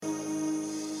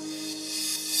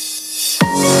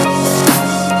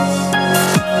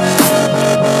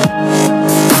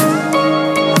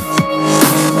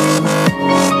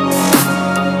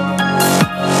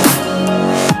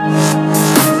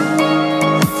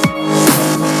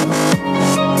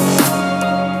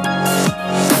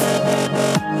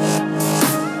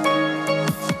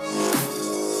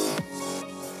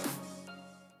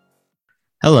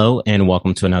and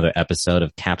welcome to another episode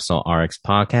of Capsule RX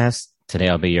Podcast. Today,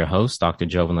 I'll be your host, Dr.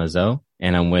 Jovan Lazo,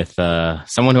 and I'm with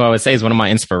someone who I would say is one of my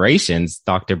inspirations,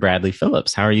 Dr. Bradley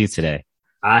Phillips. How are you today?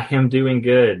 I am doing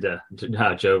good,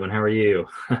 Jovan. How are you?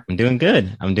 I'm doing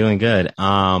good.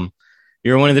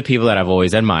 You're one of the people that I've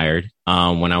always admired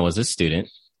when I was a student.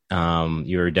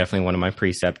 You were definitely one of my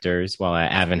preceptors while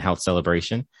at Advent Health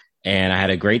Celebration, and I had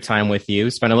a great time with you.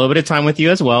 Spent a little bit of time with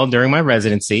you as well during my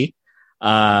residency.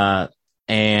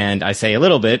 And I say a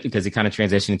little bit because you kind of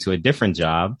transitioned into a different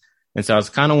job. And so I was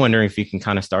kind of wondering if you can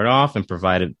kind of start off and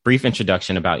provide a brief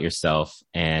introduction about yourself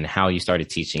and how you started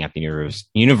teaching at the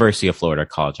University of Florida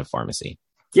College of Pharmacy.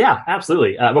 Yeah,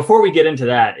 absolutely. Before we get into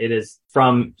that, it is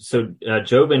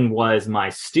Jovan was my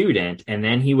student, and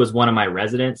then he was one of my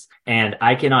residents. And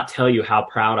I cannot tell you how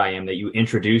proud I am that you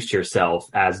introduced yourself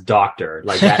as doctor.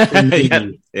 Like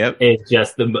that yep. It's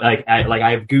just I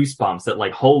have goosebumps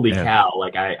that holy cow.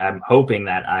 Like I'm hoping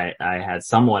that I had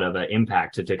somewhat of an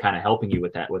impact to kind of helping you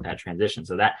with that transition.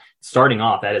 So that starting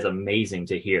off, that is amazing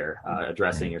to hear,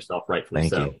 addressing yourself rightfully.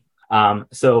 Thank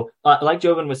you. Like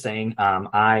Jovan was saying,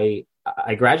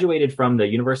 I graduated from the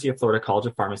University of Florida College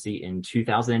of Pharmacy in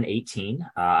 2018.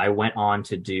 I went on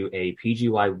to do a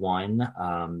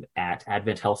PGY1 at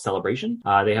Advent Health Celebration.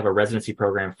 They have a residency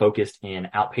program focused in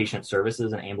outpatient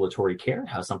services and ambulatory care,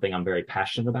 something I'm very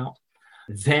passionate about.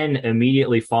 Then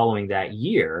immediately following that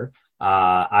year,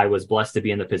 I was blessed to be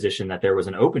in the position that there was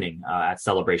an opening at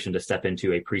Celebration to step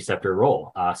into a preceptor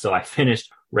role. So I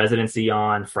finished residency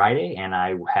on Friday, and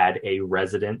I had a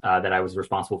resident that I was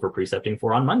responsible for precepting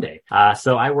for on Monday.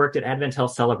 So I worked at Advent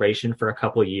Health Celebration for a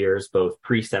couple of years, both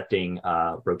precepting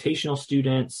rotational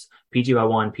students,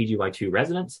 PGY1, PGY2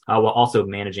 residents, while also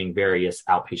managing various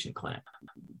outpatient clinics.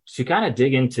 To kind of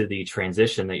dig into the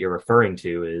transition that you're referring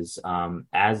to is,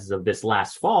 as of this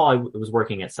last fall, I was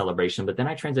working at Celebration, but then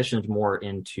I transitioned more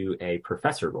into a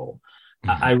professor role.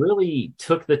 Mm-hmm. I really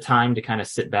took the time to kind of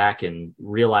sit back and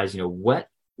realize,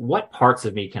 what parts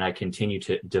of me can I continue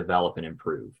to develop and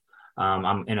improve?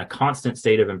 I'm in a constant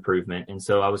state of improvement. And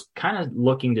so I was kind of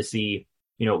looking to see,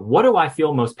 what do I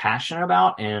feel most passionate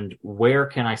about and where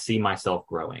can I see myself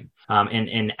growing?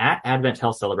 And at Advent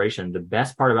Health Celebration, the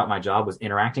best part about my job was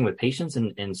interacting with patients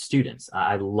and students.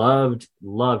 I loved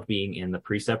being in the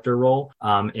preceptor role.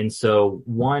 And so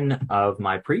one of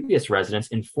my previous residents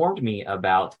informed me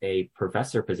about a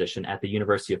professor position at the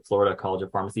University of Florida College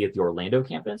of Pharmacy at the Orlando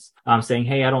campus, saying,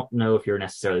 hey, I don't know if you're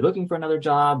necessarily looking for another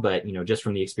job, but, just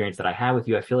from the experience that I had with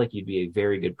you, I feel like you'd be a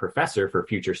very good professor for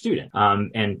future students.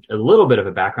 And a little bit of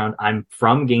a background, I'm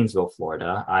from Gainesville,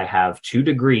 Florida. I have 2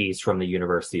 degrees from the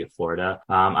University of Florida.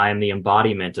 I am the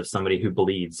embodiment of somebody who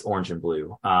bleeds orange and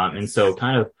blue. And so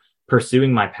kind of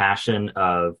pursuing my passion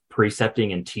of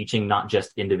precepting and teaching not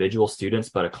just individual students,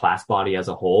 but a class body as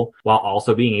a whole, while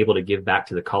also being able to give back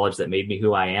to the college that made me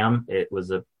who I am. It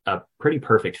was a pretty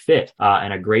perfect fit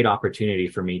and a great opportunity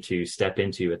for me to step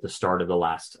into at the start of the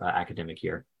last academic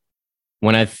year.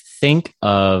 When I think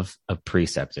of a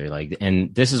preceptor,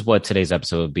 and this is what today's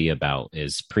episode would be about,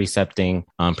 is precepting,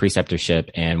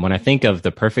 preceptorship. And when I think of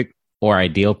the perfect or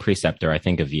ideal preceptor, I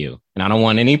think of you. And I don't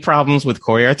want any problems with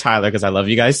Corey or Tyler, because I love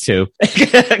you guys too,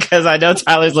 because I know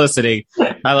Tyler's listening.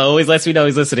 Tyler always lets me know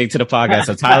he's listening to the podcast.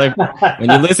 So Tyler,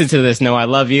 when you listen to this, know I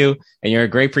love you, and you're a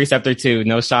great preceptor too.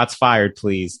 No shots fired,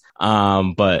 please.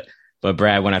 But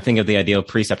Brad, when I think of the ideal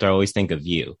preceptor, I always think of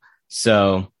you.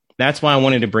 So that's why I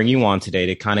wanted to bring you on today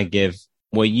to kind of give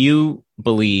what you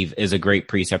believe is a great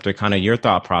preceptor, kind of your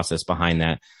thought process behind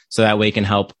that. So that way it can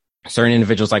help certain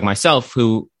individuals like myself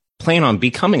who plan on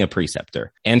becoming a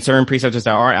preceptor, and certain preceptors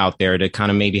that are out there to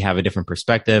kind of maybe have a different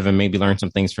perspective and maybe learn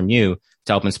some things from you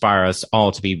to help inspire us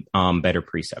all to be better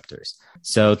preceptors.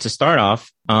 So to start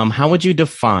off, how would you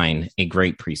define a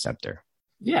great preceptor?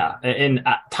 Yeah. And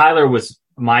Tyler was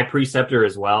my preceptor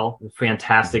as well.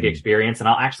 Fantastic experience. And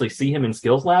I'll actually see him in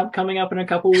Skills Lab coming up in a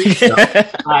couple weeks. So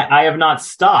I have not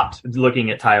stopped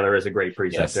looking at Tyler as a great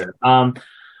preceptor. Yes.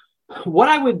 What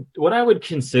I would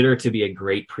consider to be a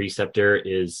great preceptor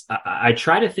is I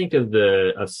try to think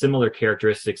of similar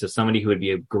characteristics of somebody who would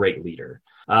be a great leader.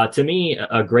 To me,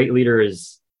 a great leader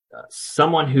is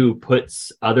someone who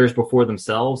puts others before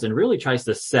themselves and really tries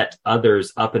to set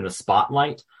others up in the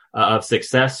spotlight of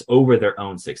success over their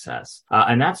own success.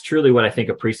 And that's truly what I think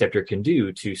a preceptor can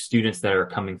do to students that are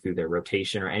coming through their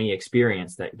rotation or any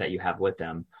experience that you have with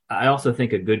them. I also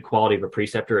think a good quality of a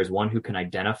preceptor is one who can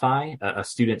identify a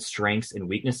student's strengths and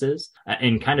weaknesses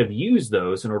and kind of use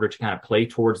those in order to kind of play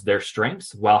towards their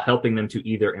strengths while helping them to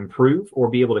either improve or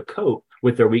be able to cope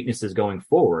with their weaknesses going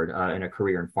forward in a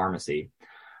career in pharmacy.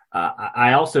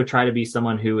 I also try to be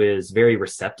someone who is very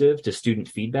receptive to student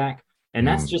feedback. And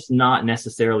that's just not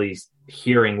necessarily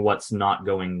hearing what's not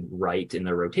going right in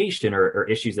the rotation or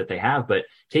issues that they have, but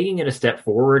taking it a step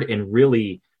forward and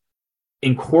really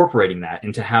incorporating that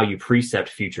into how you precept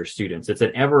future students. It's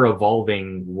an ever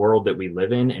evolving world that we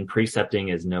live in, and precepting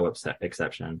is no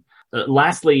exception.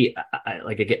 Lastly,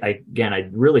 I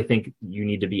really think you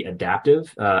need to be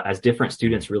adaptive, as different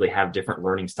students really have different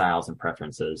learning styles and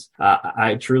preferences.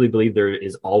 I truly believe there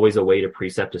is always a way to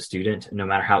precept a student, no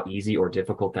matter how easy or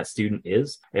difficult that student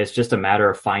is. It's just a matter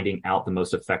of finding out the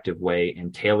most effective way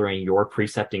and tailoring your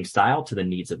precepting style to the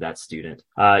needs of that student.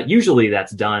 Usually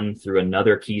that's done through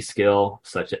another key skill,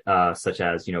 such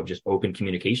as, just open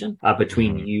communication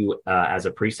between you as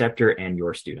a preceptor and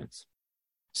your students.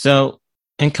 So,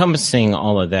 encompassing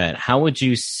all of that, how would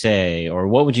you say, or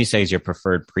what would you say is your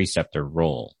preferred preceptor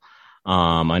role?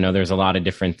 I know there's a lot of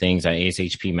different things that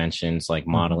ASHP mentions, like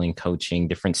modeling, coaching,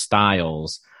 different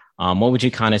styles. What would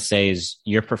you kind of say is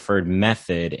your preferred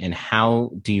method, and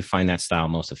how do you find that style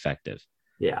most effective?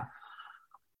 Yeah.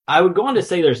 I would go on to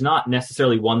say there's not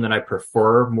necessarily one that I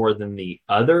prefer more than the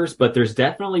others, but there's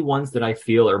definitely ones that I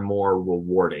feel are more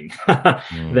rewarding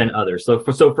than others. So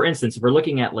for instance, if we're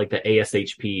looking at like the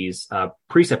ASHP's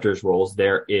preceptors roles,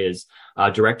 there is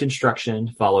direct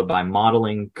instruction followed by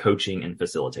modeling, coaching, and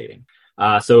facilitating.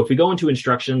 So if we go into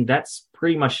instruction, that's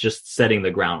pretty much just setting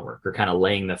the groundwork or kind of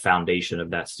laying the foundation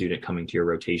of that student coming to your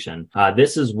rotation.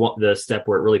 This is the step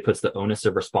where it really puts the onus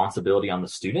of responsibility on the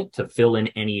student to fill in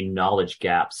any knowledge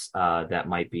gaps that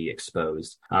might be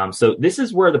exposed. So this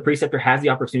is where the preceptor has the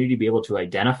opportunity to be able to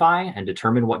identify and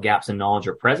determine what gaps in knowledge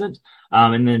are present,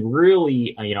 and then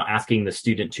really, asking the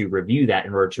student to review that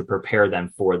in order to prepare them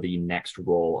for the next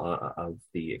role of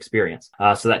the experience.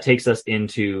 So that takes us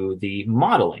into the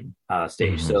modeling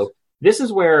stage. So this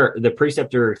is where the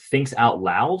preceptor thinks out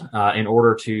loud in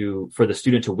order for the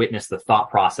student to witness the thought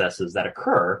processes that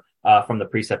occur from the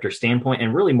preceptor standpoint,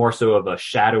 and really more so of a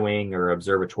shadowing or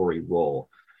observatory role.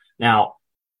 Now,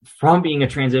 from being a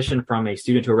transition from a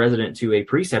student to a resident to a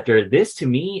preceptor, this to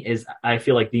me is, I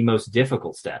feel like, the most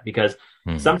difficult step, because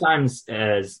sometimes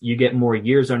as you get more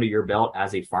years under your belt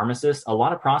as a pharmacist, a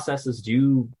lot of processes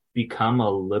do become a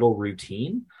little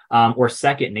routine or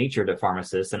second nature to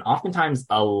pharmacists. And oftentimes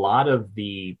a lot of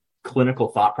the clinical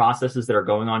thought processes that are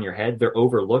going on in your head, they're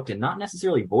overlooked and not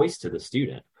necessarily voiced to the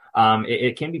student.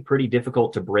 It can be pretty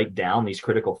difficult to break down these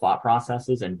critical thought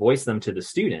processes and voice them to the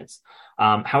students.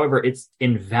 However, it's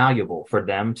invaluable for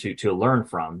them to learn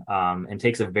from, and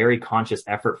takes a very conscious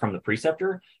effort from the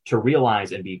preceptor to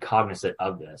realize and be cognizant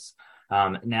of this.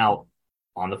 Now,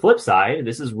 on the flip side,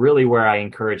 this is really where I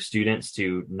encourage students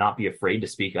to not be afraid to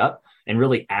speak up and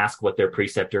really ask what their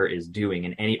preceptor is doing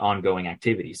in any ongoing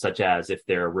activity, such as if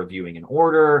they're reviewing an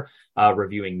order,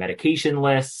 reviewing medication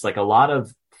lists. Like, a lot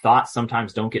of thoughts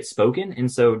sometimes don't get spoken, and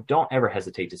so don't ever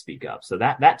hesitate to speak up. So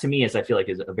that to me I feel like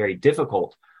is a very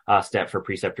difficult step for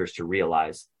preceptors to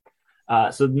realize.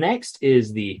 So next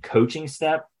is the coaching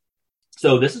step.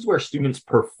 So this is where students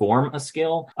perform a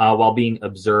skill while being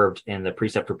observed, and the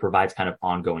preceptor provides kind of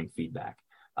ongoing feedback.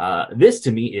 This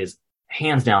to me is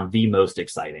hands down the most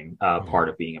exciting part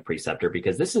of being a preceptor,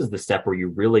 because this is the step where you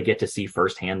really get to see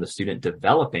firsthand the student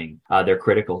developing their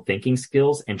critical thinking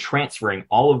skills and transferring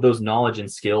all of those knowledge and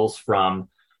skills from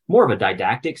more of a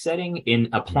didactic setting in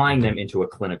applying them into a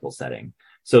clinical setting.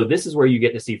 So this is where you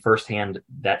get to see firsthand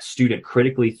that student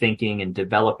critically thinking and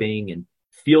developing and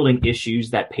fielding issues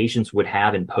that patients would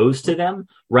have and pose to them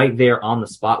right there on the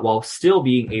spot, while still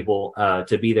being able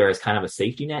to be there as kind of a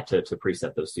safety net to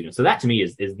precept those students. So that to me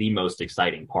is the most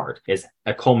exciting part, is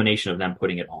a culmination of them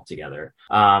putting it all together.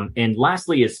 And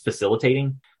lastly is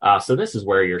facilitating. So this is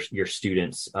where your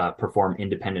students perform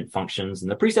independent functions, and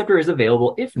the preceptor is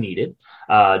available if needed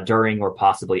during or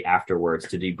possibly afterwards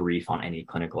to debrief on any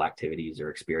clinical activities or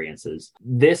experiences.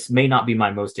 This may not be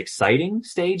my most exciting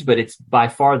stage, but it's by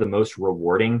far the most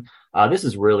rewarding. This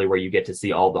is really where you get to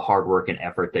see all the hard work and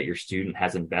effort that your student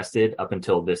has invested up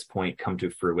until this point come to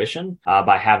fruition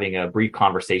by having a brief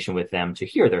conversation with them to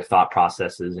hear their thought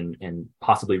processes and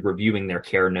possibly reviewing their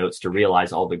care notes to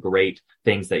realize all the great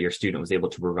things that your student was able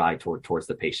to provide towards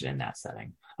the patient in that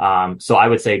setting. So I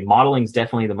would say modeling is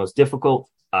definitely the most difficult.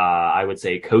 I would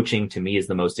say coaching to me is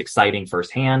the most exciting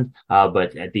firsthand,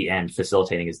 but at the end,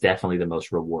 facilitating is definitely the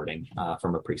most rewarding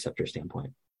from a preceptor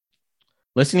standpoint.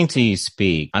 Listening to you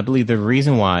speak, I believe the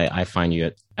reason why I find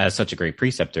you as such a great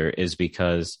preceptor is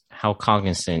because how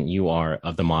cognizant you are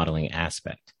of the modeling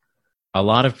aspect. A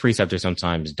lot of preceptors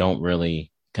sometimes don't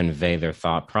really convey their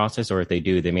thought process, or if they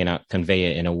do, they may not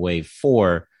convey it in a way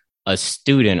for a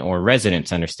student or resident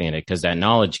to understand it, because that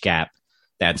knowledge gap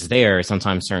that's there,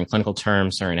 sometimes certain clinical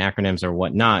terms, certain acronyms or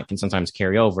whatnot can sometimes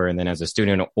carry over. And then as a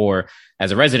student or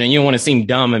as a resident, you don't want to seem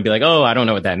dumb and be like, oh, I don't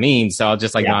know what that means. So I'll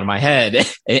just like nod my head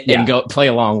and go play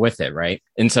along with it. Right.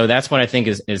 And so that's what I think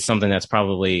is something that's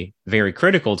probably very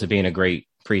critical to being a great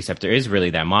preceptor, is really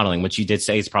that modeling, which you did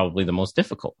say is probably the most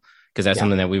difficult, because that's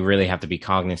something that we really have to be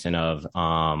cognizant of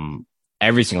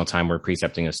every single time we're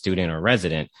precepting a student or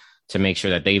resident, to make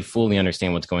sure that they fully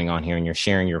understand what's going on here and you're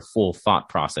sharing your full thought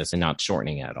process and not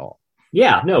shortening it at all.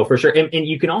 Yeah, no, for sure. And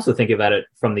you can also think about it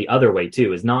from the other way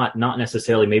too, is not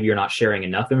necessarily maybe you're not sharing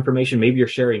enough information. Maybe you're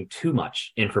sharing too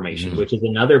much information, which is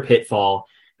another pitfall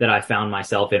that I found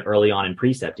myself in early on in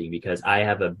precepting, because I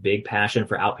have a big passion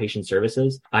for outpatient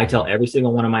services. I tell every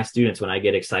single one of my students when I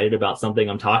get excited about something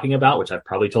I'm talking about, which I've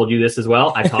probably told you this as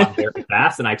well, I talk very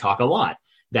fast and I talk a lot.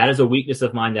 That is a weakness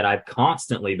of mine that I've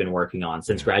constantly been working on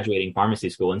since graduating pharmacy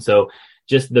school. And so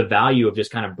just the value of just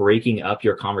kind of breaking up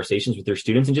your conversations with your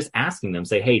students and just asking them,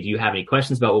 say, hey, do you have any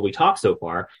questions about what we talked so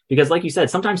far? Because like you said,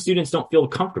 sometimes students don't feel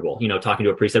comfortable, talking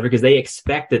to a preceptor because they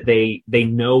expect that they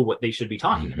know what they should be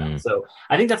talking about. So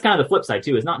I think that's kind of the flip side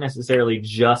too, is not necessarily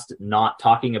just not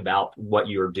talking about what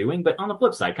you're doing, but on the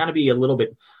flip side, kind of be a little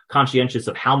bit conscientious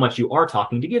of how much you are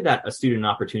talking to give that a student an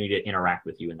opportunity to interact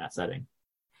with you in that setting.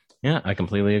 Yeah, I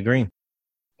completely agree.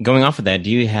 Going off of that, do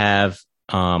you have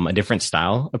a different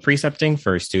style of precepting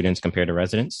for students compared to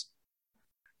residents?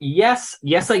 Yes,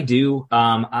 I do.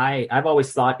 I've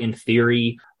always thought in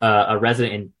theory, a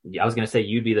resident, and I was going to say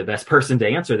you'd be the best person to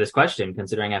answer this question,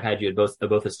 considering I've had you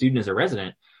both a student as a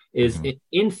resident, is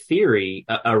in theory,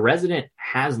 a resident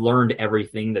has learned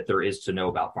everything that there is to know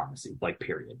about pharmacy, like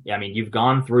period. I mean, you've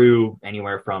gone through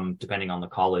anywhere from, depending on the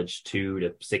college, 2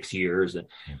 to 6 years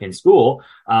in school.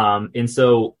 And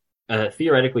so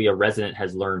theoretically, a resident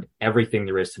has learned everything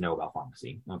there is to know about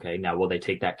pharmacy. Okay. Now, will they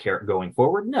take that care going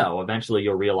forward? No. Eventually,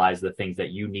 you'll realize the things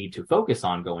that you need to focus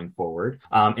on going forward.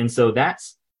 And so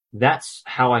that's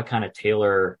how I kind of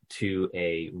tailor to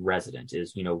a resident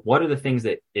is, what are the things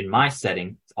that in my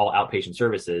setting, all outpatient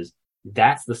services,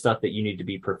 that's the stuff that you need to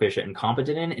be proficient and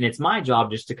competent in. And it's my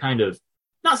job just to kind of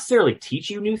not necessarily teach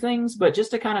you new things, but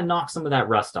just to kind of knock some of that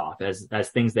rust off as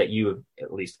things that you have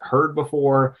at least heard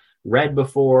before, read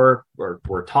before, or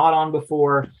were taught on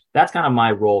before. That's kind of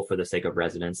my role for the sake of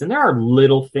residents. And there are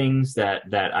little things that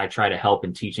I try to help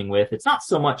in teaching with. It's not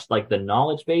so much like the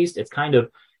knowledge based. It's kind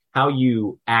of how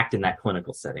you act in that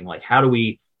clinical setting. Like, how do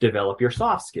we develop your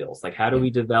soft skills? Like, how do we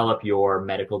develop your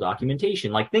medical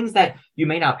documentation? Like things that you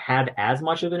may not have had as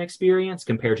much of an experience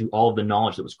compared to all of the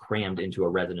knowledge that was crammed into a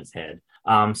resident's head.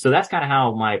 So that's kind of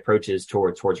how my approach is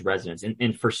towards residents.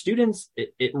 And for students,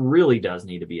 it really does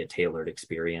need to be a tailored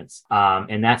experience.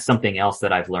 And that's something else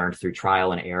that I've learned through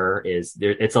trial and error is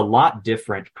it's a lot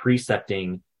different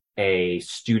precepting a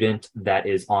student that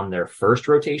is on their first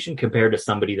rotation compared to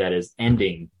somebody that is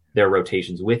ending their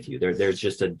rotations with you. There's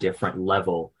just a different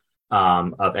level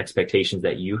of expectations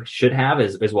that you should have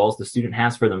as well as the student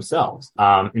has for themselves.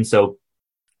 And so,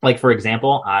 like, for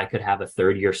example, I could have a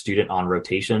third year student on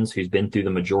rotations who's been through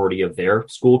the majority of their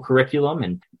school curriculum,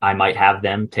 and I might have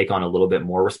them take on a little bit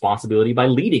more responsibility by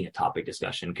leading a topic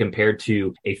discussion compared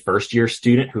to a first year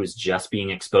student who is just being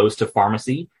exposed to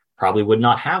pharmacy. Probably would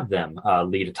not have them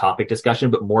lead a topic discussion,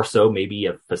 but more so maybe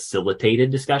a facilitated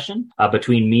discussion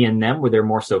between me and them where they're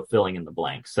more so filling in the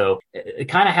blank. So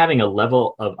kind of having a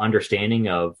level of understanding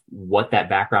of what that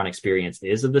background experience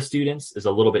is of the students is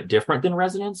a little bit different than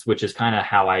residents, which is kind of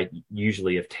how I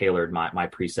usually have tailored my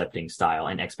precepting style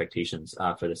and expectations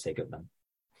for the sake of them.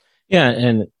 Yeah.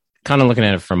 And kind of looking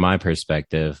at it from my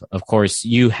perspective, of course,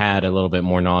 you had a little bit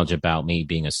more knowledge about me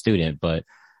being a student, but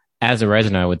as a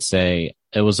resident, I would say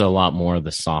it was a lot more of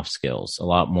the soft skills, a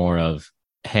lot more of,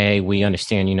 hey, we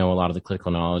understand, a lot of the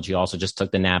clinical knowledge. You also just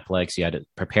took the NAPLEX. You had to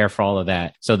prepare for all of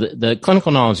that. So the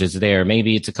clinical knowledge is there.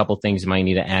 Maybe it's a couple of things you might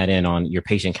need to add in on your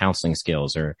patient counseling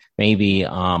skills, or maybe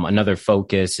another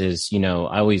focus is,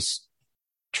 I always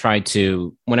try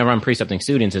to, whenever I'm precepting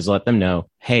students, is let them know,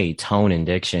 hey, tone and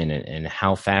diction and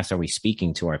how fast are we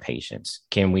speaking to our patients?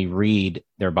 Can we read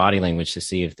their body language to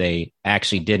see if they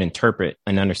actually did interpret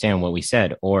and understand what we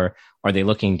said? Or are they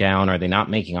looking down? Are they not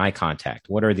making eye contact?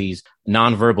 What are these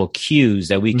nonverbal cues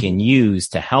that we can use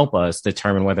to help us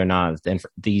determine whether or not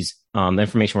the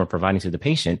information we're providing to the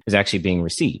patient is actually being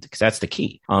received? Because that's the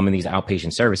key in these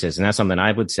outpatient services. And that's something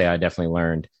I would say I definitely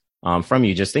learned from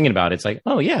you just thinking about it. It's like,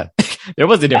 oh yeah, there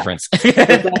was a difference.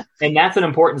 And that's an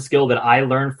important skill that I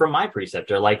learned from my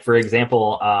preceptor. Like, for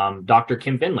example, Dr.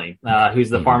 Kim Finley,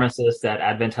 who's the pharmacist at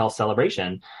Advent Health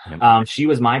Celebration. She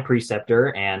was my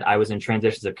preceptor and I was in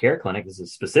Transitions of Care Clinic. This is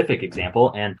a specific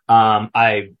example. And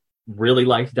I really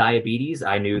liked diabetes.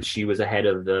 I knew she was ahead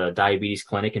of the diabetes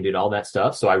clinic and did all that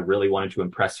stuff. So I really wanted to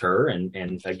impress her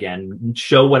and again,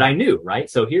 show what I knew, right?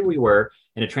 So here we were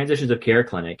in a transitions of care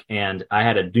clinic, and I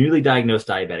had a newly diagnosed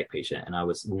diabetic patient, and I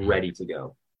was ready to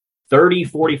go. 30,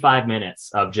 45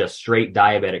 minutes of just straight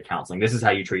diabetic counseling. This is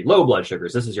how you treat low blood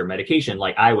sugars. This is your medication.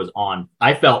 Like I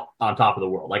felt on top of the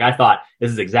world. Like I thought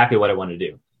this is exactly what I wanted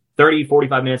to do. 30,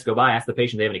 45 minutes go by. I ask the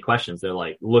patient if they have any questions. They're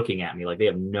like looking at me like they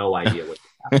have no idea what's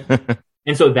happening.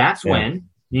 And so that's when,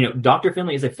 Dr.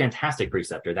 Finley is a fantastic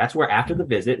preceptor. That's where after the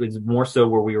visit, it was more so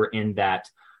where we were in that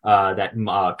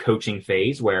coaching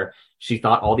phase where she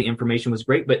thought all the information was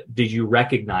great, but did you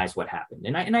recognize what happened?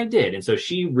 And I did. And so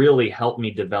she really helped me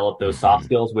develop those soft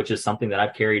skills, which is something that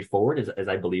I've carried forward as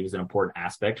I believe is an important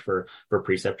aspect for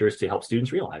preceptors to help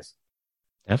students realize.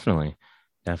 Definitely.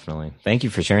 Thank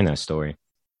you for sharing that story.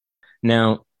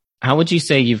 Now, how would you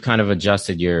say you've kind of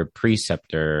adjusted your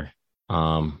preceptor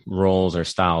roles or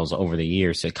styles over the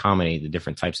years to accommodate the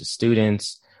different types of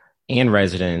students and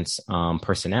residents'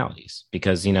 personalities?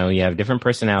 Because, you have different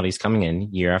personalities coming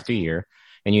in year after year.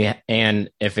 And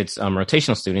if it's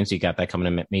rotational students, you got that coming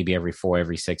in maybe every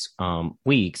 6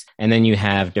 weeks. And then you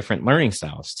have different learning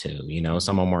styles too.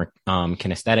 Some are more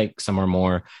kinesthetic, some are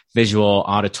more visual,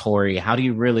 auditory. How do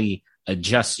you really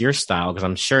adjust your style? Because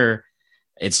I'm sure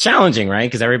it's challenging, right?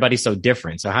 Because everybody's so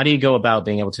different. So how do you go about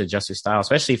being able to adjust your style,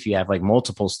 especially if you have like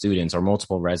multiple students or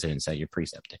multiple residents that you're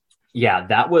precepting? Yeah,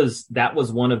 that was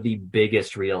one of the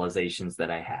biggest realizations that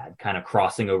I had, kind of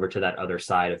crossing over to that other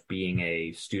side of being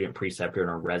a student preceptor and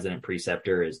a resident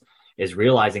preceptor is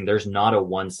realizing there's not a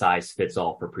one size fits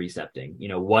all for precepting.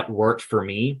 What worked for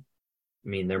me, I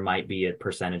mean, there might be a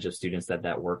percentage of students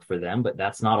that worked for them, but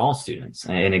that's not all students.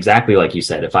 And exactly like you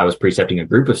said, if I was precepting a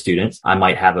group of students, I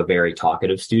might have a very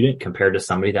talkative student compared to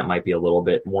somebody that might be a little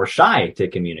bit more shy to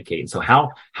communicate. And so how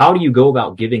do you go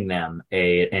about giving them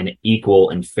an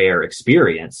equal and fair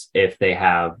experience if they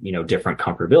have, different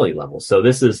comfortability levels? So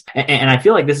this is, and I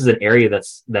feel like this is an area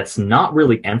that's not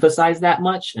really emphasized that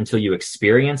much until you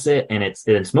experience it. And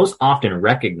it's most often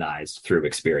recognized through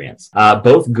experience,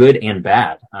 both good and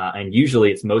bad. And usually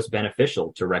it's most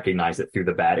beneficial to recognize it through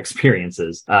the bad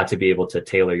experiences to be able to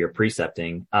tailor your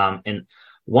precepting. And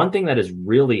one thing that has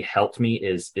really helped me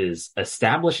is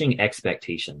establishing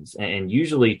expectations, and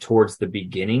usually towards the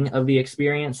beginning of the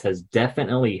experience has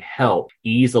definitely helped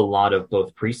ease a lot of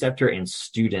both preceptor and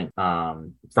student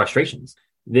frustrations.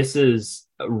 This is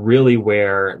really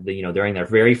where during their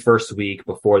very first week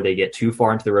before they get too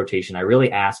far into the rotation, I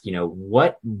really ask,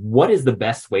 what is the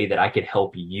best way that I could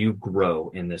help you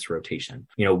grow in this rotation?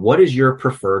 What is your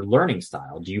preferred learning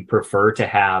style? Do you prefer to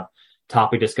have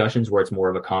topic discussions where it's more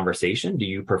of a conversation? Do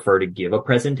you prefer to give a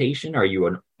presentation? Are you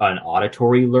an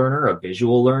auditory learner, a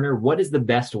visual learner? What is the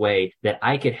best way that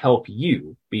I could help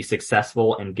you be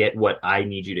successful and get what I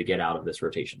need you to get out of this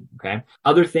rotation? Okay.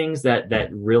 Other things that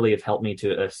really have helped me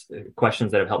to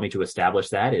questions that have helped me to establish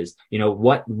that is,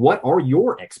 what are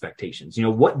your expectations?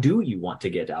 What do you want to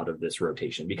get out of this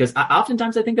rotation? Because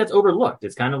oftentimes I think that's overlooked.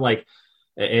 It's kind of like,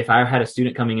 if I had a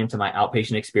student coming into my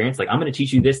outpatient experience, like, I'm going to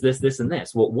teach you this, and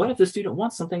this. Well, what if the student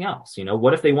wants something else?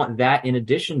 What if they want that in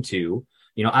addition to,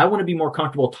 I want to be more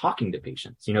comfortable talking to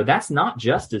patients. That's not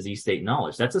just disease state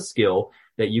knowledge. That's a skill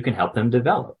that you can help them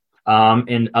develop.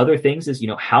 And other things is,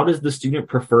 how does the student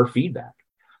prefer feedback?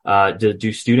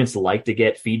 Do students like to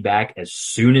get feedback as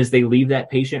soon as they leave that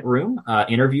patient room,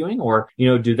 interviewing, or,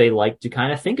 do they like to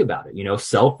kind of think about it,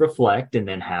 self-reflect and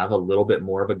then have a little bit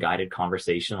more of a guided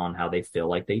conversation on how they feel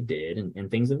like they did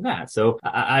and things of that. So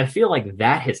I feel like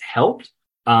that has helped.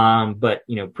 But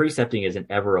precepting is an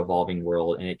ever evolving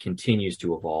world and it continues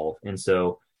to evolve. And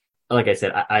so, like I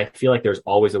said, I feel like there's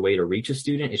always a way to reach a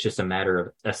student. It's just a matter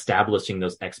of establishing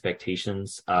those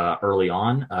expectations early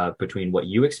on between what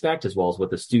you expect as well as what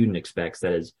the student expects.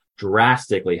 That has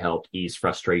drastically helped ease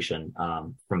frustration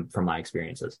from my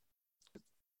experiences.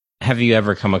 Have you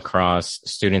ever come across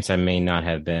students that may not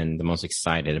have been the most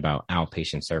excited about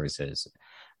outpatient services?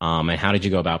 And how did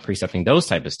you go about precepting those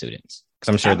type of students?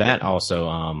 Because I'm sure that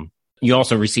also you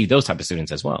also receive those type of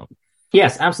students as well.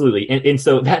 Yes, absolutely. And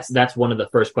so that's one of the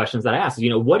first questions that I ask,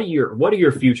 what are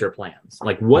your future plans?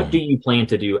 Like, what do you plan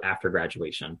to do after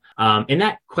graduation? And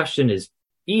that question is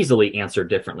easily answered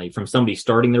differently from somebody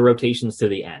starting their rotations to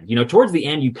the end. Towards the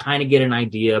end, you kind of get an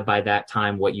idea by that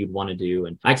time what you'd want to do.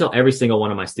 And I tell every single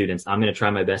one of my students, I'm going to try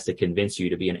my best to convince you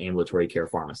to be an ambulatory care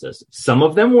pharmacist. Some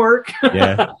of them work.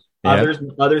 Yeah.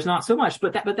 Others not so much,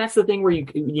 but that's the thing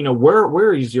where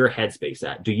where is your headspace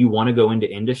at? Do you want to go into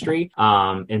industry,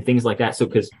 and things like that? So,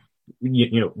 because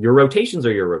your rotations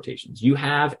are your rotations. You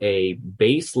have a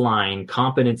baseline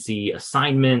competency,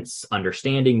 assignments,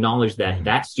 understanding, knowledge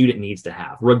that student needs to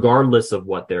have, regardless of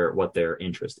what their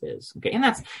interest is. Okay. And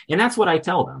that's what I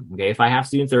tell them. Okay. If I have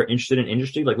students that are interested in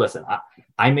industry, like, listen,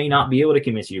 I may not be able to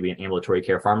convince you to be an ambulatory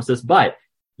care pharmacist, but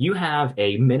you have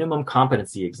a minimum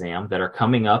competency exam that are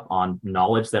coming up on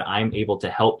knowledge that I'm able to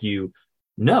help you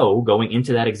know going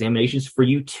into that examinations for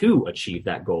you to achieve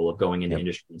that goal of going into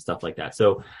industry and stuff like that.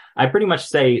 So I pretty much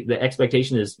say the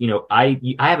expectation is, I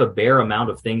have a bare amount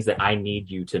of things that I need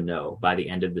you to know by the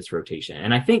end of this rotation.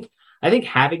 And I think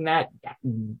having that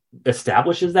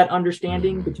establishes that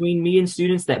understanding between me and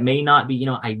students that may not be,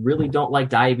 I really don't like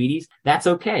diabetes. That's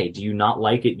okay. Do you not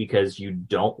like it because you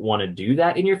don't want to do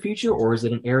that in your future? Or is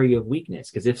it an area of weakness?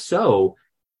 Because if so,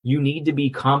 you need to be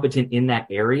competent in that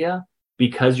area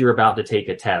because you're about to take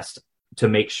a test to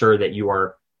make sure that you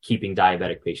are keeping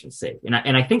diabetic patients safe. And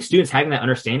I think students having that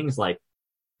understanding is like,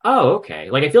 oh, okay.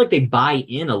 Like, I feel like they buy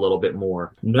in a little bit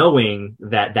more knowing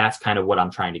that that's kind of what I'm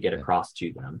trying to get across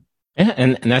to them. Yeah,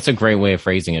 and that's a great way of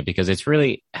phrasing it, because it's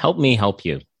really help me help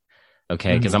you.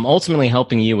 Okay. Because I'm ultimately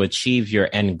helping you achieve your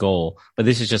end goal, but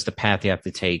this is just the path you have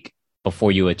to take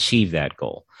before you achieve that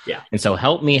goal. Yeah. And so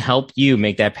help me help you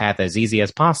make that path as easy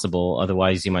as possible.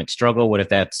 Otherwise, you might struggle. What if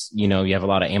that's, you have a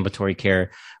lot of ambulatory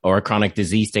care or chronic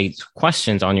disease state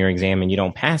questions on your exam and you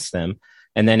don't pass them?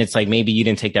 And then it's like, maybe you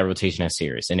didn't take that rotation as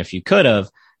serious. And if you could have,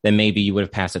 then maybe you would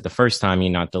have passed it the first time, you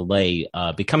not delay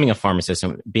becoming a pharmacist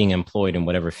and being employed in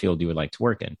whatever field you would like to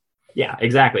work in. Yeah,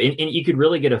 exactly. And you could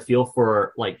really get a feel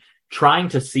for like trying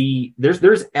to see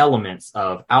there's elements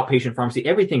of outpatient pharmacy.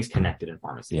 Everything's connected in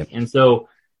pharmacy. Yep. And so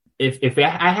if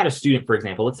I had a student, for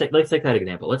example, let's take that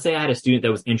example. Let's say I had a student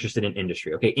that was interested in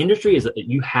industry. Okay. Industry is,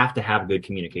 you have to have good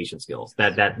communication skills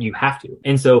that you have to.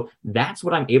 And so that's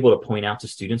what I'm able to point out to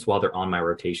students while they're on my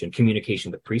rotation,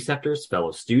 communication with preceptors,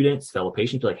 fellow students, fellow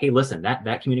patients. Like, hey, listen,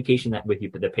 that communication that with you,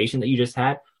 the patient that you just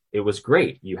had, it was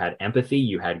great. You had empathy,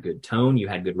 you had good tone, you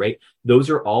had good rate.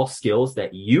 Those are all skills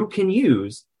that you can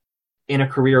use in a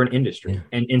career in industry.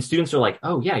 Yeah. And students are like,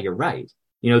 oh yeah, you're right.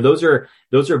 Those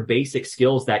are basic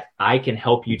skills that I can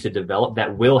help you to develop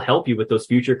that will help you with those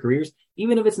future careers,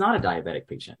 even if it's not a diabetic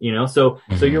patient, So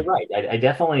you're right. I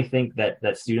definitely think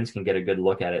that students can get a good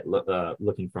look at it,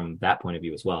 looking from that point of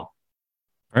view as well.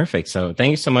 Perfect. So thank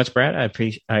you so much, Brad.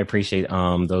 I appreciate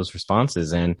those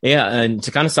responses. And and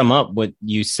to kind of sum up what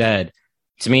you said,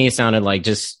 to me, it sounded like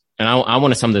and I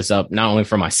want to sum this up not only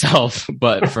for myself,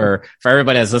 but for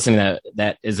everybody that's listening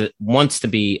that wants to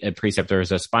be a preceptor,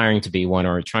 is aspiring to be one,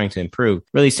 or trying to improve.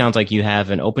 Really sounds like you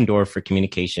have an open door for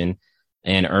communication.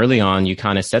 And early on, you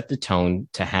kind of set the tone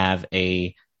to have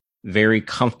a very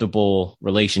comfortable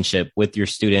relationship with your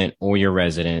student or your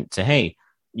resident to, hey,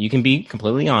 you can be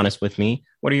completely honest with me.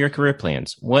 What are your career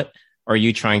plans? What are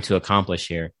you trying to accomplish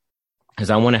here? Because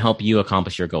I want to help you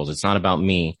accomplish your goals. It's not about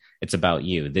me. It's about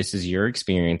you. This is your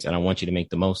experience, and I want you to make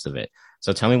the most of it.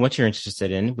 So tell me what you're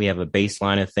interested in. We have a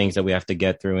baseline of things that we have to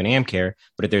get through in AmCare,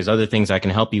 but if there's other things I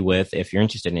can help you with, if you're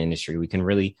interested in industry, we can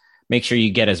really make sure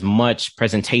you get as much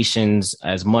presentations,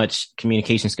 as much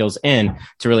communication skills in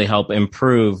to really help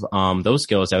improve those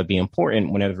skills that would be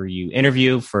important whenever you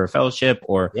interview for a fellowship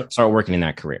or start working in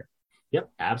that career. Yep,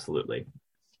 absolutely.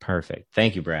 Perfect.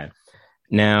 Thank you, Brad.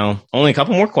 Now, only a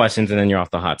couple more questions and then you're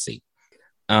off the hot seat.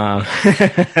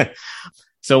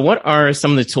 So what are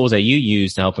some of the tools that you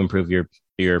use to help improve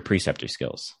your preceptor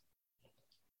skills?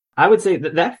 I would say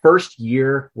that first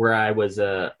year where I was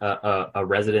a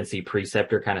residency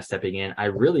preceptor kind of stepping in, I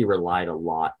really relied a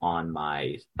lot on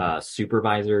my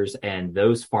supervisors and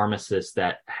those pharmacists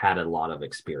that had a lot of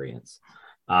experience.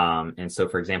 And so,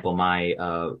 for example,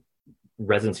 my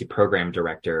residency program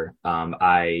director,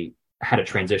 I had a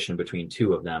transition between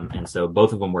two of them. And so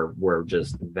both of them were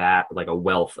just that, like a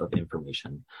wealth of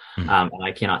information. And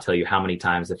I cannot tell you how many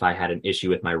times if I had an issue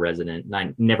with my resident, and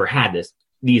I never had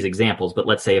these examples, but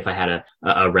let's say if I had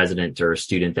a resident or a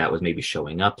student that was maybe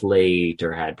showing up late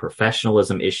or had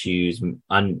professionalism issues,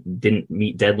 didn't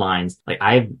meet deadlines, like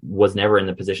I was never in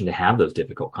the position to have those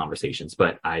difficult conversations,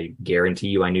 but I guarantee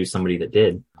you I knew somebody that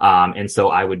did. And so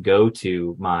I would go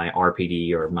to my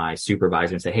RPD or my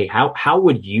supervisor and say, hey, how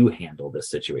would you handle this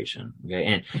situation?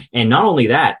 Okay. And not only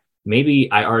that,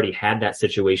 maybe I already had that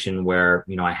situation where,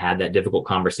 I had that difficult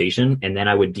conversation, and then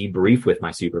I would debrief with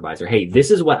my supervisor. Hey, this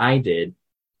is what I did.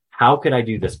 How could I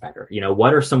do this better?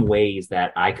 What are some ways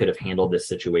that I could have handled this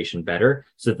situation better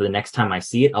so that the next time I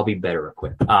see it, I'll be better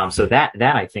equipped. So that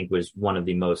I think was one of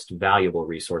the most valuable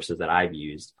resources that I've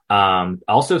used.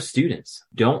 Also students,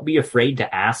 don't be afraid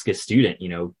to ask a student,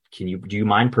 do you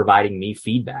mind providing me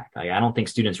feedback? I don't think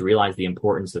students realize the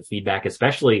importance of feedback,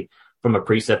 especially from a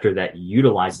preceptor that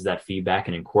utilizes that feedback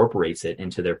and incorporates it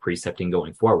into their precepting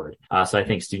going forward. So I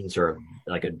think students are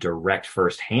like a direct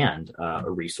firsthand a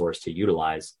resource to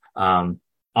utilize.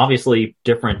 Obviously,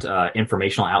 different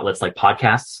informational outlets like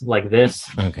podcasts like this.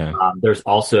 Okay. There's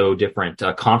also different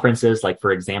conferences. Like,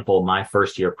 for example, my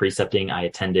first year of precepting, I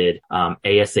attended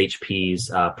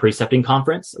ASHP's precepting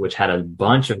conference, which had a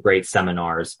bunch of great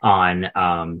seminars on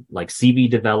like CV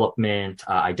development,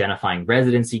 identifying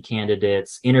residency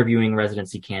candidates, interviewing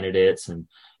residency candidates,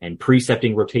 and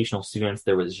precepting rotational students.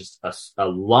 There was just a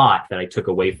lot that I took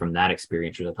away from that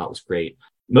experience, which I thought was great.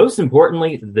 Most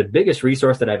importantly, the biggest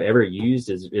resource that I've ever used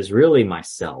is really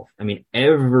myself. I mean,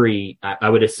 I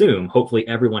would assume, hopefully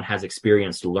everyone has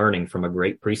experienced learning from a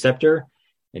great preceptor.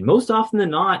 And most often than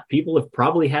not, people have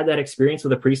probably had that experience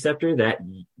with a preceptor that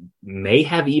may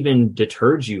have even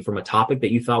deterred you from a topic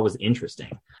that you thought was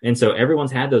interesting. And so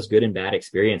everyone's had those good and bad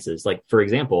experiences. Like, for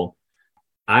example,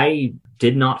 I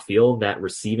did not feel that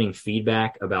receiving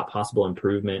feedback about possible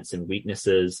improvements and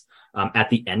weaknesses at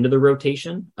the end of the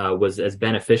rotation was as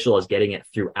beneficial as getting it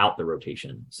throughout the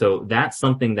rotation. So that's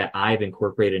something that I've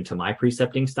incorporated into my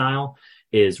precepting style,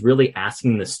 is really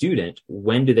asking the student,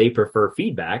 when do they prefer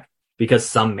feedback? Because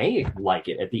some may like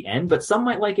it at the end, but some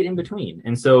might like it in between.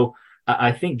 And so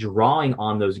I think drawing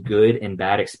on those good and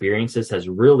bad experiences has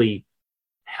really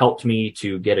helped me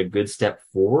to get a good step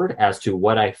forward as to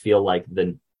what I feel like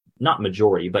not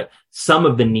majority, but some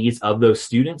of the needs of those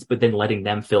students, but then letting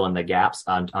them fill in the gaps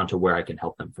onto where I can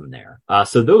help them from there.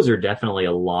 So those are definitely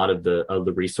a lot of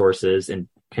the resources and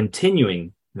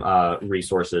continuing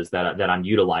resources that I'm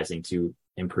utilizing to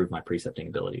improve my precepting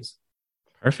abilities.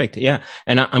 Perfect. Yeah.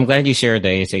 And I'm glad you shared the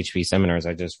ASHP seminars.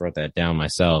 I just wrote that down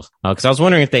myself because I was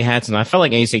wondering if they had some. I felt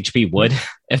like ASHP would.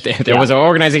 If there was an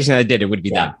organization that did, it would be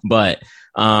them. But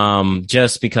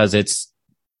just because it's,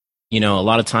 a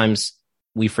lot of times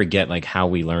we forget like how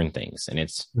we learn things, and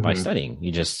it's by studying.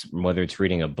 You just, whether it's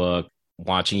reading a book,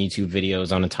 watching YouTube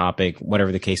videos on a topic,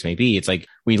 whatever the case may be, it's like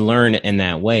we learn in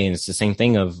that way. And it's the same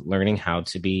thing of learning how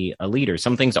to be a leader.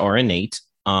 Some things are innate.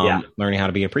 Learning how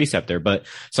to be a preceptor, but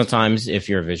sometimes if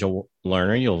you're a visual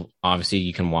learner,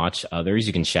 you can watch others,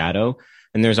 you can shadow,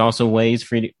 and there's also ways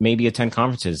for you to maybe attend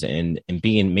conferences and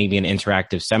be in maybe an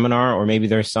interactive seminar, or maybe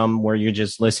there's some where you're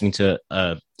just listening to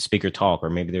a speaker talk, or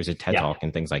maybe there's a TED talk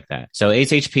and things like that. So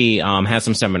ASHP has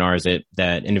some seminars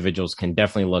that individuals can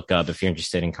definitely look up if you're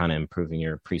interested in kind of improving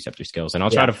your preceptor skills. And I'll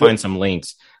try to find some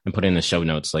links and put in the show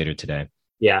notes later today.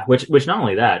 Yeah, which not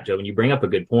only that, Joe, when you bring up a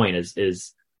good point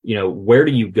is where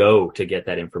do you go to get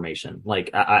that information?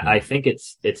 Like, I think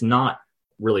it's not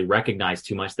really recognized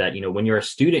too much that, when you're a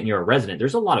student and you're a resident,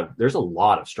 there's a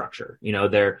lot of structure,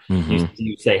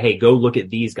 you say, hey, go look at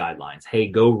these guidelines. Hey,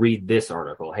 go read this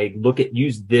article. Hey,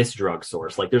 use this drug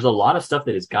source. Like, there's a lot of stuff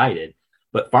that is guided,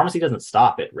 but pharmacy doesn't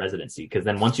stop at residency. Cause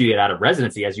then once you get out of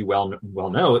residency, as you well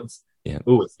know,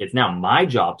 it's now my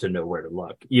job to know where to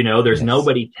look. There's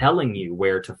nobody telling you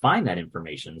where to find that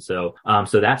information. So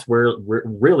that's where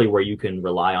you can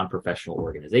rely on professional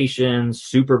organizations,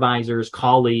 supervisors,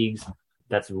 colleagues.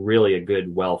 That's really a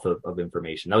good wealth of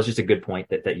information. That was just a good point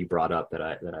that you brought up that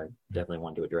I definitely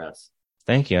wanted to address.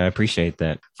 Thank you. I appreciate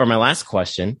that. For my last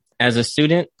question, as a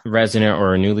student, resident,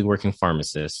 or a newly working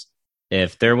pharmacist,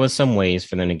 if there was some ways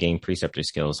for them to gain preceptor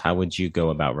skills, how would you go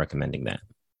about recommending that?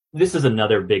 This is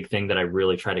another big thing that I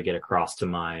really try to get across to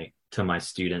my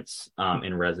students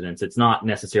in residence. It's not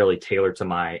necessarily tailored to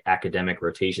my academic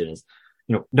rotation. Is,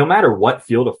 no matter what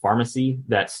field of pharmacy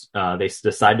that's they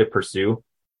decide to pursue,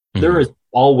 there is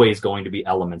always going to be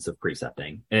elements of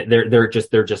precepting. There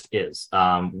just is.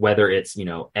 Whether it's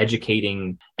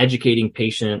educating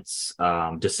patients,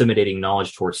 disseminating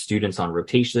knowledge towards students on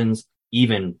rotations,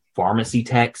 even pharmacy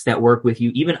techs that work with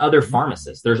you, even other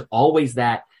pharmacists. There's always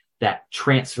that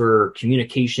transfer,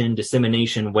 communication,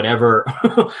 dissemination, whatever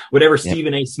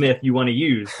Stephen A. Smith you want to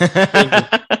use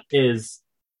is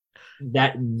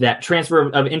that transfer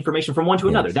of information from one to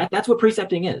another. That's what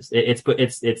precepting is.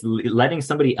 It's letting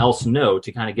somebody else know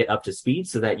to kind of get up to speed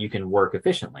so that you can work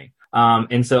efficiently.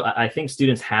 And so I think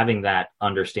students having that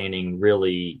understanding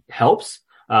really helps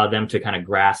them to kind of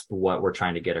grasp what we're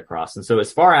trying to get across. And so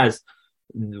as far as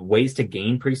ways to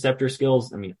gain preceptor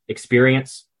skills, I mean,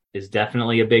 experience is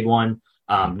definitely a big one.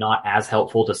 Not as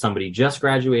helpful to somebody just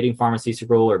graduating pharmacy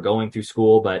school or going through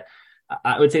school, but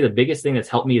I would say the biggest thing that's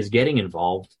helped me is getting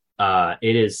involved.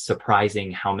 It is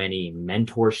surprising how many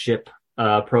mentorship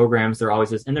programs there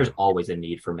always is, and there's always a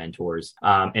need for mentors.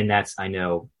 And that's, I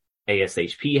know,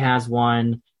 ASHP has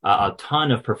one. A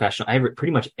ton of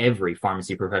pretty much every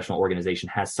pharmacy professional organization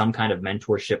has some kind of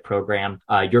mentorship program.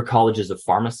 Your colleges of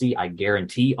pharmacy, I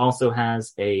guarantee, also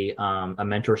has a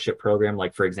mentorship program.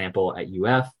 Like, for example, at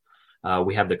UF,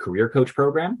 we have the career coach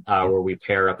program, where we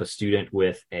pair up a student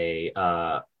with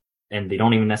and they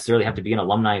don't even necessarily have to be an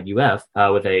alumni of UF,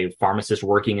 with a pharmacist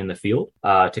working in the field,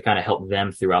 to kind of help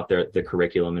them throughout the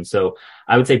curriculum. And so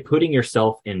I would say putting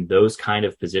yourself in those kind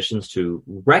of positions to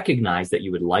recognize that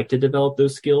you would like to develop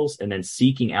those skills, and then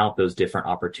seeking out those different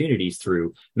opportunities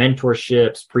through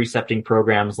mentorships, precepting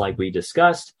programs like we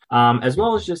discussed, as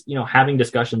well as just, having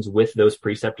discussions with those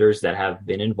preceptors that have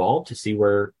been involved to see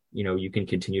where, you can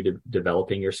continue to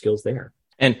developing your skills there.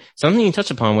 And something you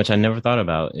touched upon, which I never thought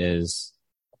about, is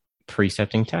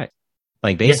precepting tech.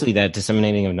 Like, basically that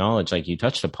disseminating of knowledge, like you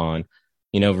touched upon,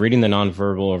 reading the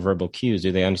nonverbal or verbal cues.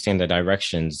 Do they understand the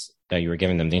directions that you were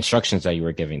giving them, the instructions that you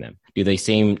were giving them? Do they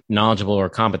seem knowledgeable or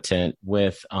competent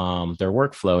with their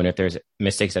workflow? And if there's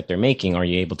mistakes that they're making, are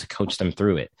you able to coach them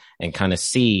through it and kind of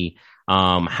see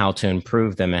how to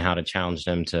improve them and how to challenge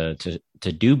them to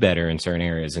do better in certain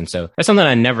areas? And so that's something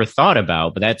I never thought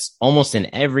about, but that's almost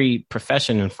in every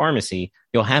profession in pharmacy.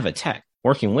 You'll have a tech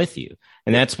working with you.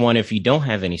 And that's one, if you don't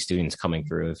have any students coming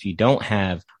through, if you don't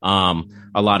have a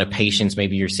lot of patients,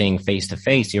 maybe you're seeing face to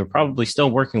face, you're probably still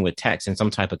working with techs in some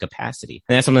type of capacity.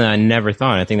 And that's something that I never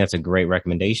thought. I think that's a great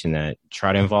recommendation, that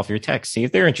try to involve your techs, see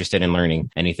if they're interested in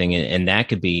learning anything. And that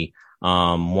could be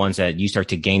ones that you start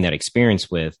to gain that experience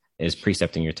with, is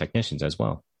precepting your technicians as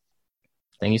well.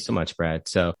 Thank you so much, Brad.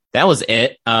 So that was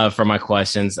it for my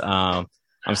questions.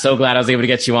 I'm so glad I was able to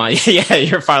get you on. Yeah,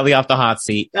 you're finally off the hot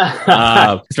seat.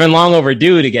 It's been long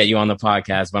overdue to get you on the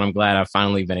podcast, but I'm glad I've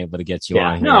finally been able to get you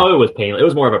on here. No, it was painless. It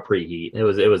was more of a preheat. It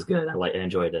was good. I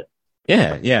enjoyed it.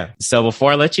 Yeah. So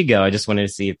before I let you go, I just wanted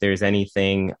to see if there's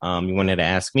anything you wanted to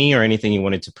ask me, or anything you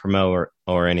wanted to promote,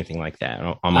 or anything like that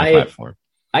on my platform.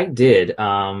 I did.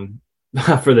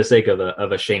 For the sake of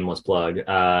a shameless plug,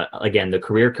 again, the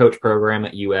career coach program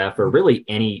at UF, or really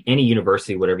any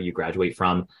university, whatever you graduate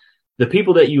from, the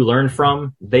people that you learn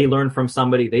from, they learn from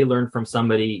somebody,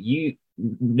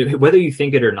 whether you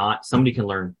think it or not, somebody can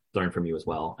learn from you as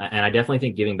well. And I definitely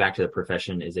think giving back to the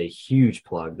profession is a huge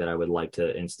plug that I would like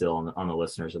to instill on the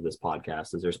listeners of this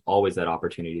podcast, as there's always that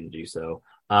opportunity to do so.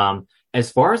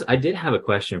 As far as, I did have a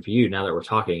question for you now that we're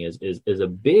talking, is a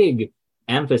big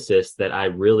emphasis that I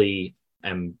really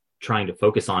am trying to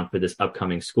focus on for this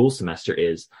upcoming school semester,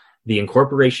 is the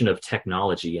incorporation of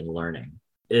technology in learning.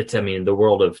 The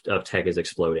world of tech is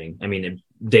exploding.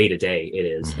 Day to day it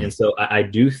is. Mm-hmm. And so I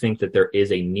do think that there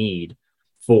is a need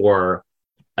for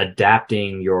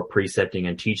adapting your precepting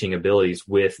and teaching abilities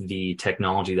with the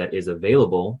technology that is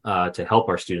available to help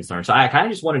our students learn. So I kind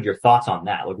of just wanted your thoughts on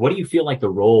that. Like, what do you feel like the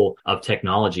role of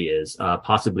technology is,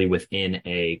 possibly within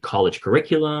a college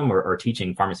curriculum, or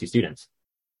teaching pharmacy students?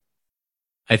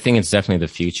 I think it's definitely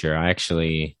the future. I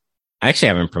actually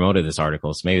haven't promoted this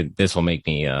article, so maybe this will make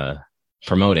me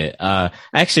promote it. I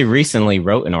actually recently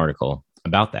wrote an article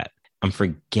about that. I'm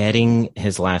forgetting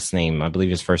his last name. I believe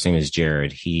his first name is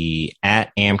Jared. He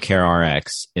at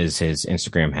AmcareRx is his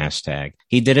Instagram hashtag.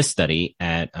 He did a study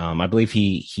at, I believe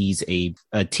he's a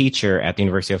teacher at the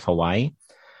University of Hawaii,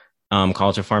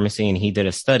 College of Pharmacy. And he did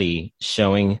a study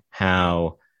showing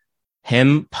how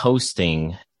him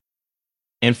posting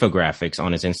infographics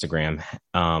on his Instagram,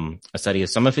 a study of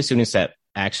some of his students that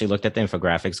actually looked at the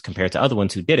infographics compared to other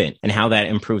ones who didn't, and how that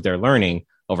improved their learning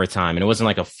over time. And it wasn't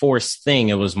like a forced thing.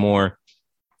 It was more,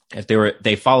 if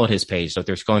they followed his page. So if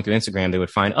they're scrolling through Instagram, they would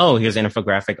find, oh, here's an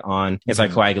infographic on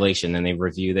anticoagulation. Then they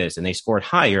review this, and they scored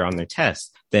higher on their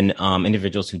test than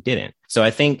individuals who didn't. So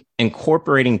I think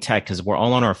incorporating tech, because we're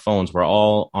all on our phones, we're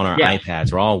all on our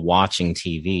iPads, we're all watching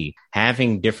TV,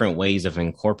 having different ways of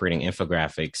incorporating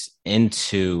infographics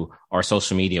into our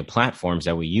social media platforms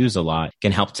that we use a lot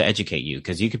can help to educate you.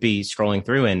 Because you could be scrolling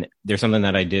through, and there's something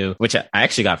that I do, which I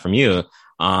actually got from you.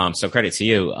 So credit to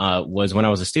you, was when I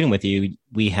was a student with you,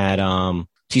 we had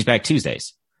Cheese Bag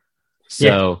Tuesdays.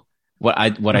 So what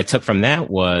I took from that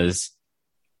was,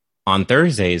 on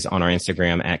Thursdays on our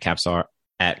Instagram at CapsRx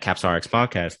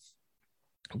podcast,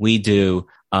 we do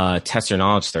Test Your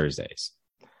Knowledge Thursdays.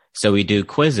 So we do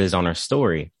quizzes on our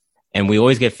story, and we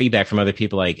always get feedback from other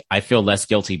people like, I feel less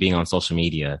guilty being on social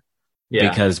media. Yeah.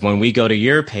 Because when we go to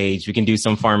your page, we can do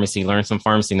some pharmacy, learn some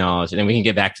pharmacy knowledge, and then we can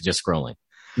get back to just scrolling.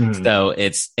 Mm-hmm. So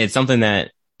it's something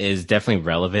that is definitely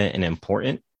relevant and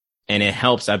important. And it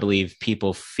helps, I believe,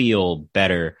 people feel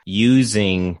better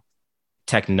using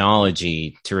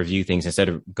technology to review things instead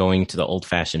of going to the old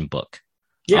fashioned book.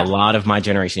 A lot of my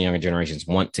generation, younger generations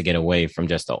want to get away from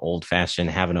just the old fashioned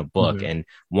having a book and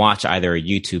watch either a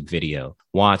YouTube video,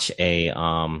 watch a,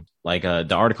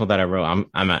 the article that I wrote,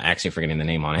 I'm actually forgetting the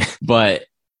name on it, but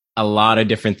a lot of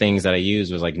different things that I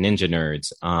used was like Ninja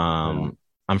Nerds.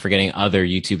 I'm forgetting other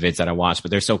YouTube vids that I watched,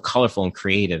 but they're so colorful and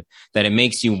creative that it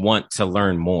makes you want to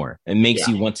learn more. It makes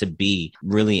you want to be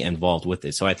really involved with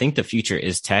it. So I think the future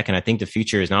is tech. And I think the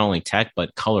future is not only tech,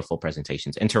 but colorful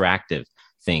presentations, interactive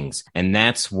things. And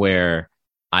that's where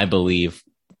I believe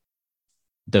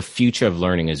the future of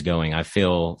learning is going. I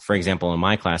feel, for example, in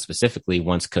my class specifically,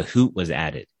 once Kahoot was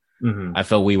added, I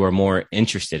felt we were more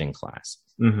interested in class,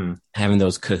 having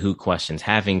those Kahoot questions,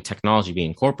 having technology be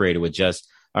incorporated with just,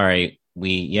 all right,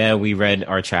 we read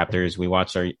our chapters, we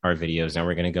watched our videos, now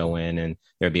we're going to go in and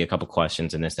there'll be a couple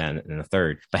questions and this, that, and the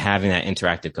third. But having that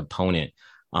interactive component,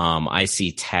 I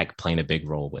see tech playing a big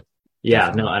role with. Yeah,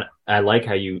 definitely. No, I like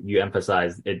how you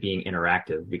emphasize it being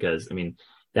interactive, because I mean,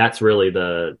 that's really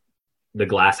the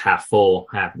glass half full,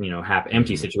 half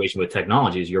empty situation with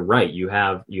technologies. You're right. You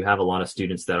have a lot of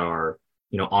students that are,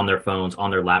 on their phones, on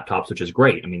their laptops, which is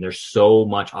great. I mean, there's so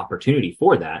much opportunity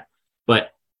for that,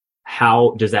 but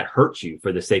how does that hurt you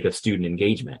for the sake of student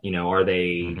engagement? Are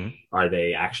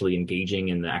they actually engaging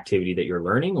in the activity that you're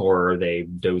learning, or are they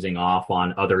dozing off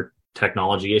on other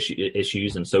technology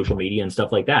issues and social media and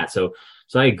stuff like that? So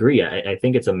I agree. I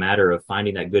think it's a matter of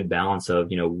finding that good balance of,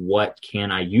 what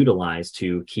can I utilize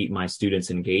to keep my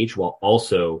students engaged while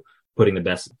also putting the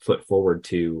best foot forward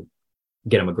to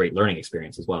get them a great learning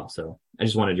experience as well. So I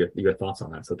just wanted your thoughts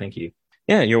on that. So thank you.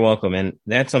 Yeah, you're welcome. And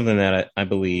that's something that I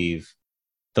believe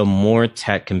the more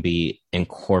tech can be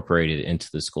incorporated into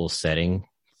the school setting,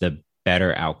 the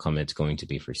better outcome it's going to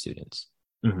be for students.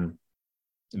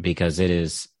 Because it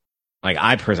is like,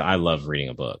 I love reading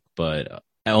a book, but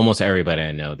almost everybody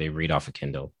I know, they read off a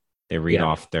Kindle. They read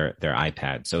off their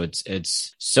iPad. So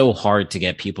it's so hard to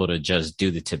get people to just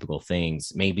do the typical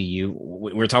things. Maybe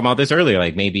we were talking about this earlier,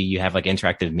 like maybe you have like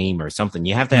interactive meme or something.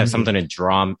 You have to have something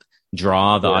to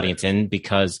draw the audience in,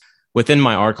 because within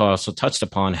my article, I also touched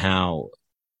upon how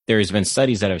there's been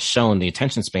studies that have shown the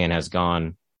attention span has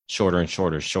gone shorter and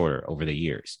shorter over the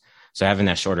years. So having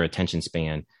that shorter attention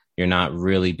span, you're not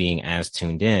really being as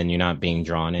tuned in. You're not being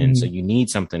drawn in. So you need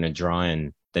something to draw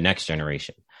in the next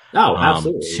generation. Oh,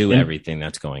 absolutely. To everything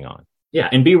that's going on. Yeah.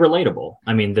 And be relatable.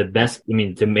 I mean,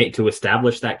 to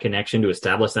establish that connection, to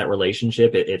establish that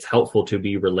relationship, it's helpful to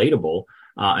be relatable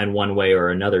in one way or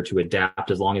another, to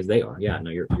adapt as long as they are. Yeah, no,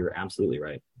 you're absolutely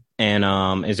right.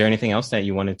 And is there anything else that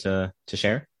you wanted to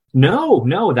share?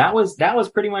 No, that was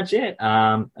pretty much it.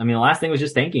 The last thing was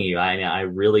just thanking you. I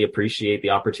really appreciate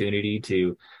the opportunity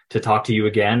to talk to you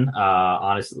again.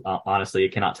 Honestly, I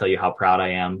cannot tell you how proud I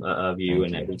am of you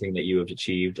and everything that you have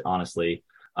achieved, honestly.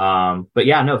 But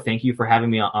yeah, no, thank you for having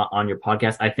me on your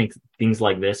podcast. I think things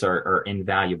like this are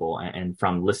invaluable. And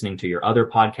from listening to your other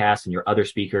podcasts and your other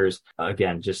speakers,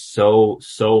 again, just so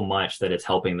much that it's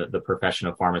helping the profession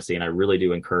of pharmacy. And I really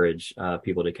do encourage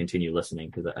people to continue listening,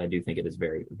 because I do think it is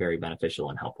very, very beneficial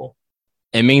and helpful.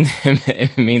 It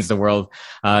means the world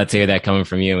to hear that coming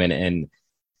from you. And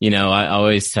I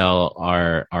always tell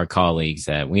our colleagues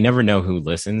that we never know who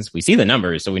listens. We see the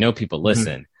numbers, so we know people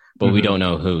listen. But we don't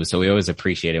know who. So we always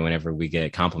appreciate it whenever we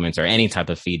get compliments or any type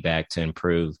of feedback to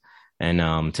improve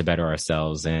and to better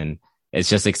ourselves. And it's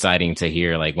just exciting to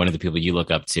hear, like, one of the people you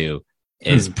look up to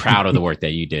is proud of the work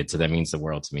that you did. So that means the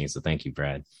world to me. So thank you,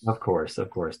 Brad. Of course.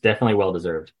 Definitely well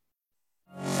deserved.